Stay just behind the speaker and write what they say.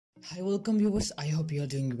Hi, welcome viewers. I hope you are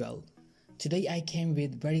doing well. Today I came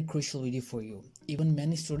with very crucial video for you. Even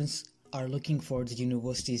many students are looking for the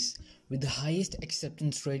universities with the highest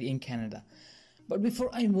acceptance rate in Canada. But before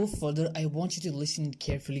I move further, I want you to listen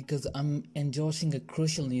carefully because I'm endorsing a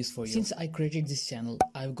crucial news for you. Since I created this channel,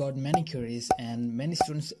 I've got many queries and many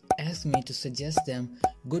students ask me to suggest them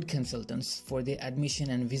good consultants for their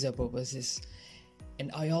admission and visa purposes.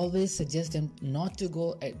 And I always suggest them not to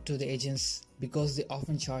go to the agents because they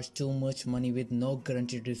often charge too much money with no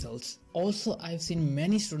guaranteed results. Also, I've seen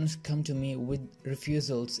many students come to me with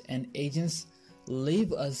refusals and agents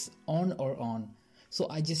leave us on or on. So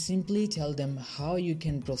I just simply tell them how you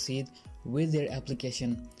can proceed with their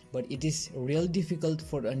application, but it is really difficult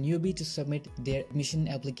for a newbie to submit their admission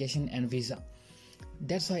application and visa.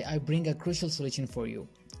 That's why I bring a crucial solution for you.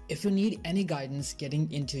 If you need any guidance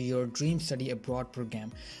getting into your dream study abroad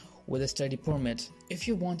program with a study permit, if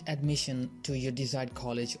you want admission to your desired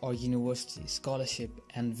college or university, scholarship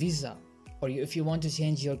and visa, or if you want to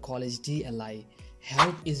change your college DLI,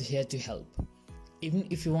 HALP is here to help. Even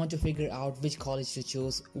if you want to figure out which college to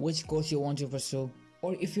choose, which course you want to pursue,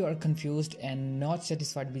 or if you are confused and not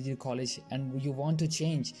satisfied with your college and you want to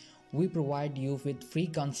change, we provide you with free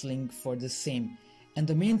counseling for the same. And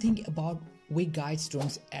the main thing about we guide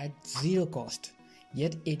students at zero cost,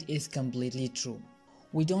 yet it is completely true.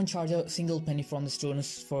 We don't charge a single penny from the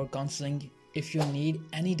students for counseling. If you need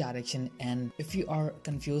any direction and if you are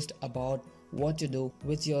confused about what to do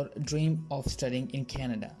with your dream of studying in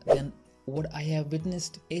Canada, then what I have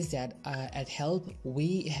witnessed is that at HALP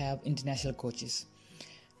we have international coaches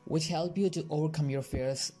which help you to overcome your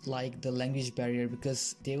fears like the language barrier,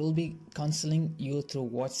 because they will be counseling you through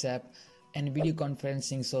WhatsApp and video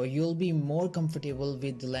conferencing, so you'll be more comfortable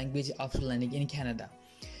with the language after landing in Canada.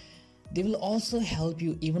 They will also help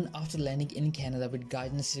you even after landing in Canada with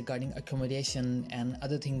guidance regarding accommodation and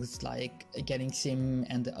other things like getting SIM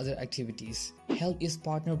and the other activities. HALP is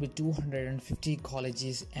partnered with 250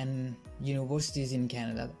 colleges and universities in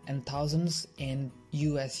Canada and thousands in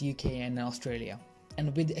US, UK and Australia.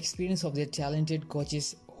 And with the experience of their talented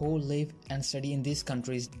coaches who live and study in these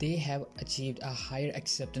countries, they have achieved a higher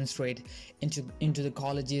acceptance rate into the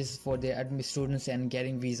colleges for their students and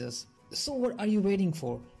getting visas. So what are you waiting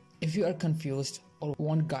for? If you are confused or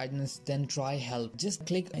want guidance, then try HALP. Just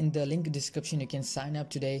click in the link description. You can sign up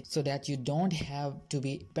today so that you don't have to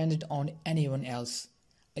be dependent on anyone else.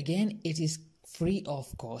 Again, it is free of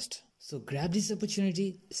cost. So grab this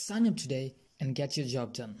opportunity, sign up today and get your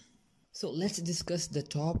job done. So let's discuss the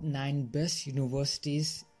top 9 best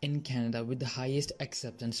universities in Canada with the highest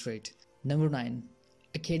acceptance rate. Number 9,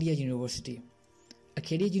 Acadia University.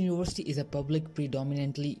 Acadia University is a public,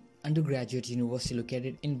 predominantly undergraduate university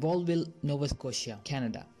located in Belleville, Nova Scotia,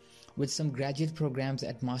 Canada, with some graduate programs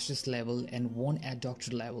at master's level and one at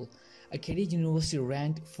doctoral level. Acadia University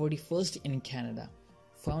ranked 41st in Canada.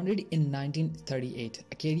 Founded in 1938,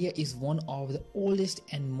 Acadia is one of the oldest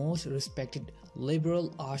and most respected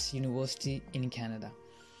liberal arts university in Canada.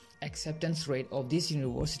 Acceptance rate of this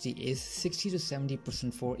university is 60 to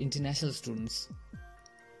 70% for international students.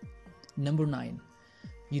 Number 9,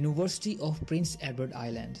 University of Prince Edward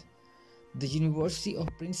Island. The University of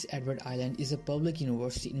Prince Edward Island is a public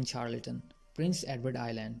university in Charlottetown, Prince Edward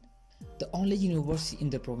Island, the only university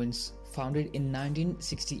in the province, founded in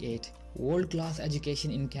 1968. World-class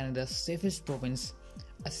education in Canada's safest province,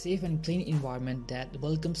 a safe and clean environment that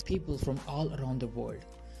welcomes people from all around the world.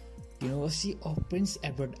 University of Prince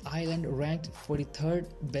Edward Island ranked 43rd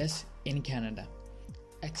best in Canada.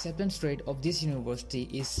 Acceptance rate of this university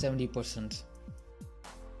is 70%.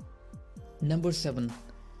 Number 7,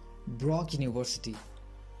 Brock University.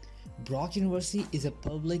 Brock University is a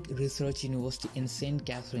public research university in St.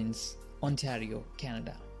 Catharines, Ontario,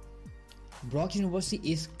 Canada. Brock University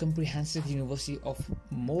is a comprehensive university of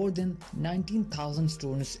more than 19,000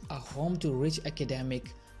 students, a home to rich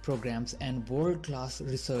academic programs and world-class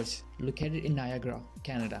research, located in Niagara,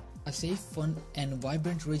 Canada, a safe, fun and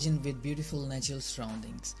vibrant region with beautiful natural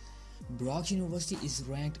surroundings. Brock University is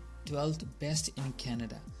ranked 12th best in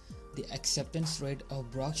Canada. The acceptance rate of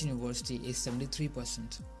Brock University is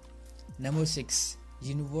 73%. Number 6,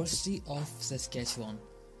 University of Saskatchewan.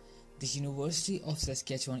 The University of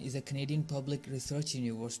Saskatchewan is a Canadian public research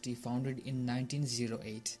university founded in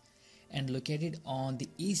 1908 and located on the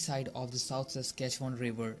east side of the South Saskatchewan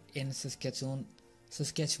River in Saskatoon,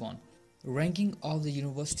 Saskatchewan. Ranking of the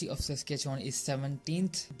University of Saskatchewan is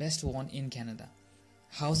 17th best one in Canada.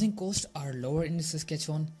 Housing costs are lower in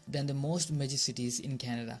Saskatchewan than the most major cities in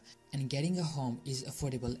Canada, and getting a home is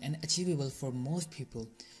affordable and achievable for most people,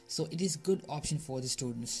 so it is a good option for the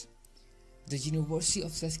students. The University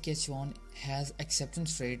of Saskatchewan has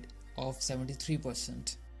acceptance rate of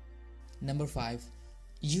 73%. Number 5.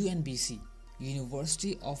 UNBC,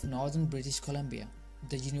 University of Northern British Columbia.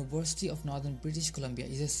 The University of Northern British Columbia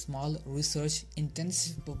is a small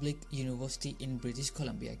research-intensive public university in British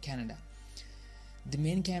Columbia, Canada. The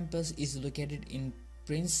main campus is located in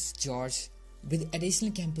Prince George, with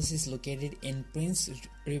additional campuses located in Prince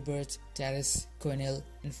Rupert, Terrace, Quesnel,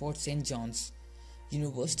 and Fort St. John's.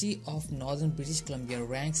 University of Northern British Columbia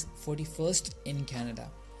ranks 41st in Canada.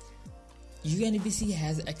 UNBC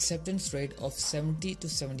has acceptance rate of 70 to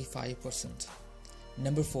 75%.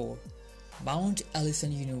 Number 4. Mount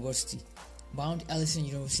Allison University. Mount Allison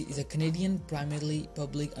University is a Canadian primarily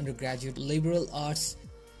public undergraduate liberal arts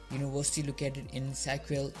university located in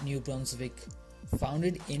Sackville, New Brunswick,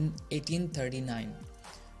 founded in 1839.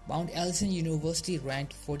 Mount Allison University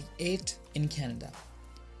ranked 48th in Canada.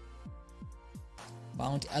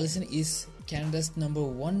 Mount Allison is Canada's number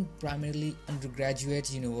 1 primarily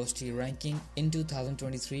undergraduate university, ranking in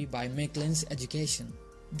 2023 by Macklin's Education.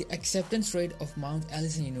 The acceptance rate of Mount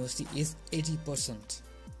Allison University is 80%.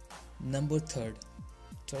 Number 3.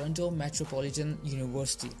 Toronto Metropolitan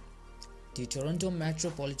University. The Toronto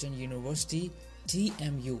Metropolitan University,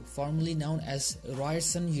 TMU, formerly known as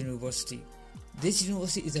Ryerson University. This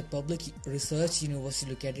university is a public research university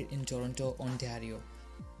located in Toronto, Ontario.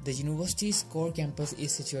 The university's core campus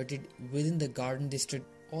is situated within the Garden District,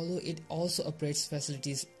 although it also operates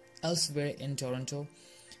facilities elsewhere in Toronto.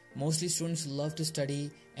 Mostly students love to study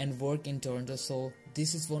and work in Toronto, so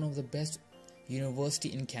this is one of the best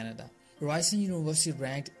university in Canada. Ryerson University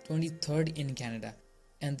ranked 23rd in Canada,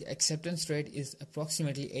 and the acceptance rate is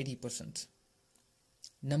approximately 80%.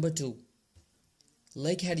 Number 2.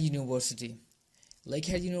 Lakehead University.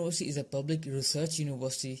 Lakehead University is a public research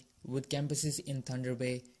university with campuses in Thunder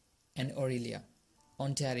Bay and Orillia,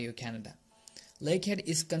 Ontario, Canada. Lakehead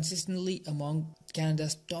is consistently among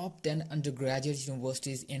Canada's top 10 undergraduate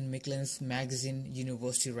universities in Macklin's magazine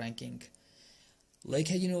University Ranking.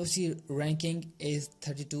 Lakehead University ranking is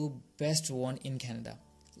 32 best one in Canada.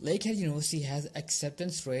 Lakehead University has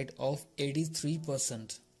acceptance rate of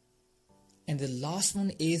 83%. And the last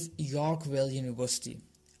one is Yorkville University.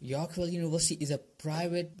 Yorkville University is a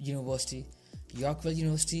private university. Yorkville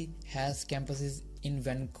University has campuses in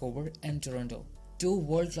Vancouver and Toronto, two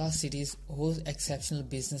world-class cities whose exceptional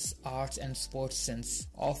business, arts and sports sense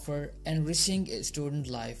offer enriching student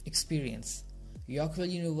life experience. Yorkville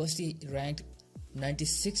University ranked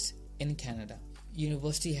 96th in Canada.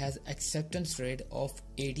 University has acceptance rate of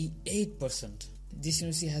 88%. This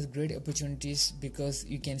university has great opportunities because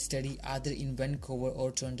you can study either in Vancouver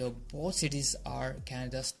or Toronto. Both cities are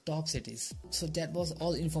Canada's top cities. So that was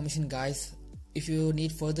all information, guys. If you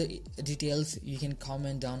need further details, you can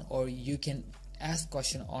comment down or you can ask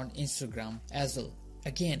question on Instagram as well.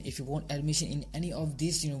 Again, if you want admission in any of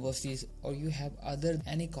these universities or you have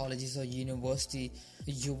any colleges or university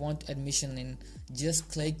you want admission in,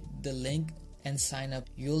 just click the link and sign up.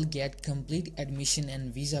 You'll get complete admission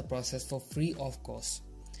and visa process for free of cost.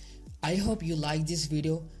 I hope you like this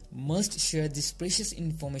video. Must share this precious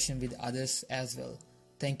information with others as well.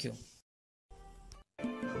 Thank you.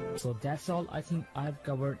 So that's all. I think I've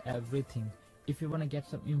covered everything. If you want to get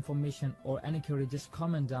some information or any query, just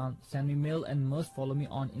comment down, send me mail, and must follow me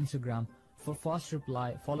on Instagram. For fast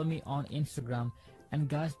reply, follow me on Instagram. And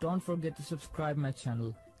guys, don't forget to subscribe my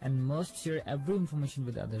channel and must share every information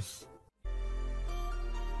with others.